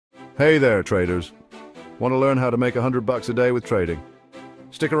Hey there, traders. Want to learn how to make $100 a day with trading?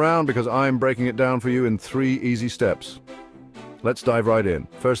 Stick around because I'm breaking it down for you in 3 easy steps. Let's dive right in.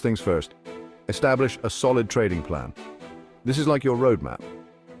 First things first, establish a solid trading plan. This is like your roadmap.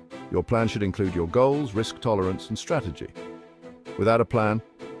 Your plan should include your goals, risk tolerance, and strategy. Without a plan,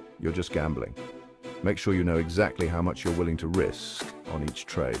 you're just gambling. Make sure you know exactly how much you're willing to risk on each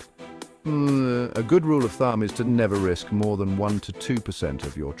trade. A good rule of thumb is to never risk more than 1 to 2%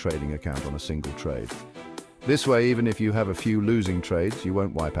 of your trading account on a single trade. This way, even if you have a few losing trades, you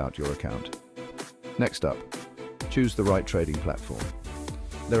won't wipe out your account. Next up, choose the right trading platform.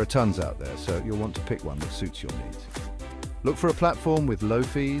 There are tons out there, so you'll want to pick one that suits your needs. Look for a platform with low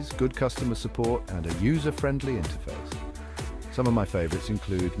fees, good customer support, and a user-friendly interface. Some of my favorites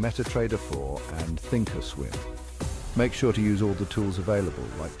include MetaTrader 4 and thinkorswim. Make sure to use all the tools available,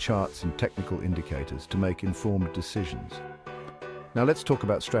 like charts and technical indicators, to make informed decisions. Now let's talk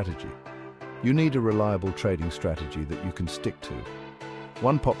about strategy. You need a reliable trading strategy that you can stick to.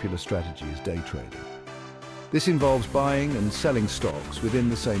 One popular strategy is day trading. This involves buying and selling stocks within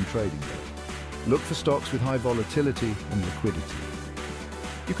the same trading day. Look for stocks with high volatility and liquidity.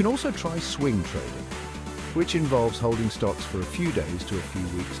 You can also try swing trading, which involves holding stocks for a few days to a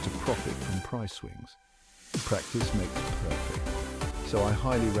few weeks to profit from price swings. Practice makes perfect, so I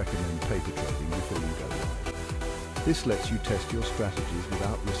highly recommend paper trading before you go live. This lets you test your strategies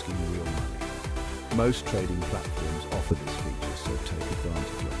without risking real money. Most trading platforms offer this feature, so take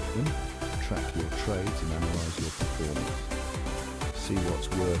advantage of them. Track your trades and analyze your performance. See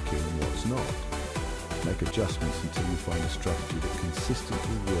what's working and what's not. Make adjustments until you find a strategy that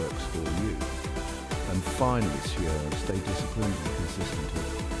consistently works for you. And finally, stay disciplined and consistent.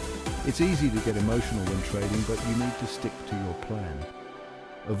 It's easy to get emotional when trading, but you need to stick to your plan.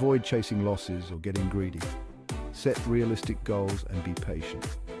 Avoid chasing losses or getting greedy. Set realistic goals and be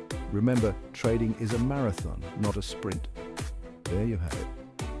patient. Remember, trading is a marathon, not a sprint. There you have it.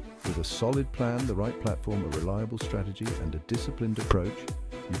 With a solid plan, the right platform, a reliable strategy, and a disciplined approach,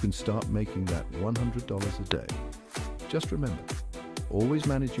 you can start making that $100 a day. Just remember, always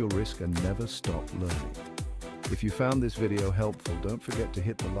manage your risk and never stop learning. If you found this video helpful, don't forget to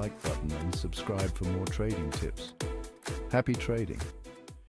hit the like button and subscribe for more trading tips. Happy trading!